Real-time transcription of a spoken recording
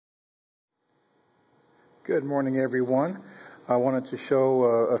Good morning, everyone. I wanted to show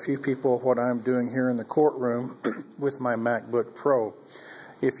a few people what I'm doing here in the courtroom with my MacBook Pro.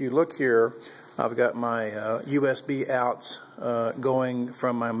 If you look here, I've got my USB outs going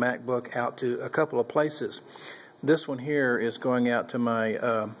from my MacBook out to a couple of places. This one here is going out to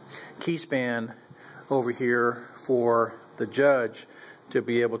my key span over here for the judge to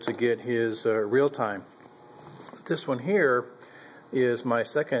be able to get his real time. This one here is my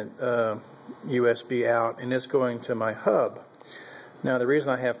second USB out, and it's going to my hub. Now the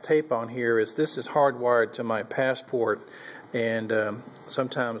reason I have tape on here is this is hardwired to my passport, and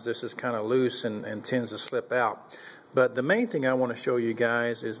sometimes this is kind of loose and tends to slip out. But the main thing I want to show you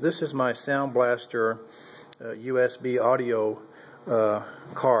guys is this is my Sound Blaster USB audio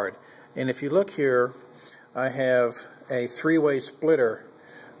card, and if you look here, I have a three-way splitter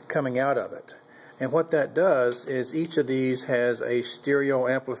coming out of it. And what that does is each of these has a stereo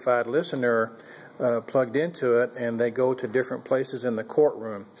amplified listener plugged into it, and they go to different places in the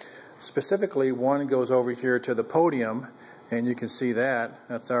courtroom. Specifically, one goes over here to the podium, and you can see that.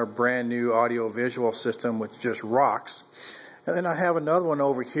 That's our brand new audio visual system, which just rocks. And then I have another one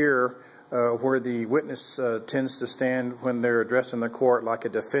over here where the witness tends to stand when they're addressing the court, like a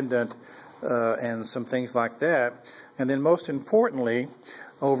defendant and some things like that. And then most importantly,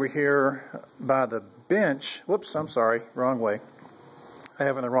 over here by the bench, whoops, I'm sorry, wrong way. I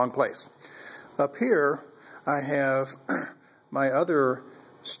have it in the wrong place. Up here, I have my other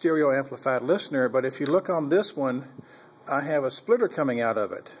stereo amplified listener, but if you look on this one, I have a splitter coming out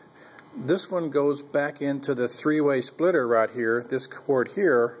of it. This one goes back into the three-way splitter right here, this cord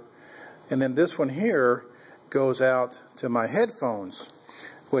here, and then this one here goes out to my headphones,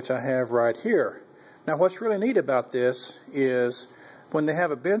 which I have right here. Now what's really neat about this is when they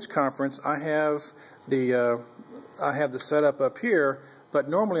have a bench conference, I have the setup up here, but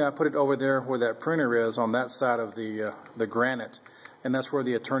normally I put it over there where that printer is on that side of the granite, and that's where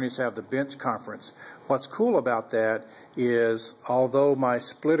the attorneys have the bench conference. What's cool about that is, although my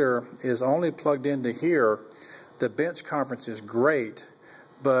splitter is only plugged into here, the bench conference is great,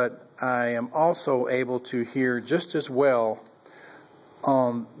 but I am also able to hear just as well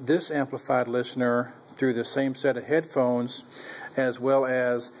on this amplified listener through the same set of headphones, as well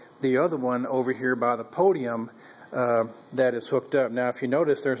as the other one over here by the podium that is hooked up. Now if you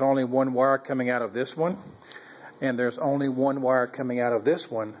notice, there's only one wire coming out of this one, and there's only one wire coming out of this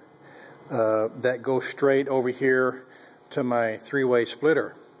one that goes straight over here to my three-way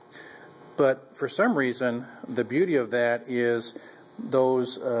splitter. But for some reason, the beauty of that is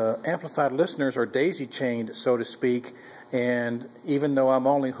those amplified listeners are daisy-chained, so to speak, and even though I'm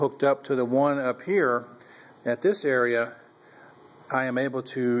only hooked up to the one up here at this area, I am able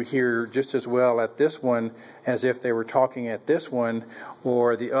to hear just as well at this one as if they were talking at this one,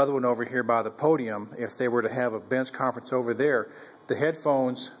 or the other one over here by the podium. If they were to have a bench conference over there, the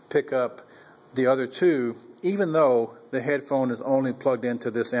headphones pick up the other two, even though the headphone is only plugged into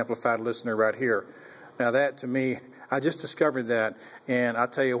this amplified listener right here. Now that, to me, I just discovered that, and I'll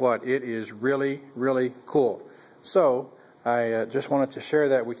tell you what, it is really, really cool. So I just wanted to share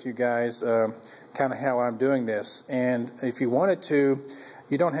that with you guys, kind of how I'm doing this. And if you wanted to,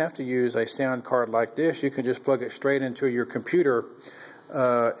 you don't have to use a sound card like this. You can just plug it straight into your computer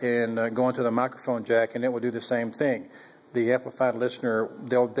and go into the microphone jack, and it will do the same thing. The amplified listener,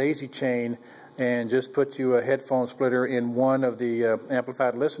 they'll daisy chain and just put you a headphone splitter in one of the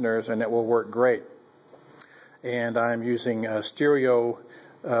amplified listeners, and it will work great. And I'm using stereo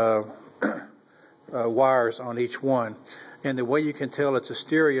wires on each one. And the way you can tell it's a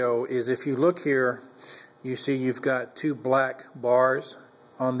stereo is if you look here, you see you've got two black bars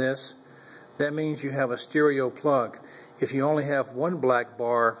on this. That means you have a stereo plug. If you only have one black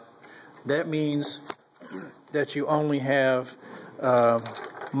bar, that means that you only have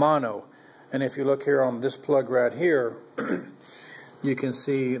mono. And if you look here on this plug right here, you can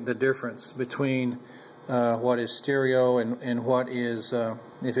see the difference between what is stereo and what is,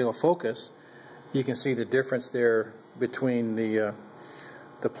 if it'll focus, you can see the difference there between the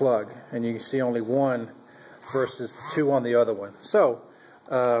plug, and you can see only one versus two on the other one. So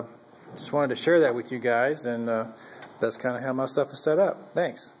just wanted to share that with you guys, and that's kind of how my stuff is set up.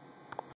 Thanks.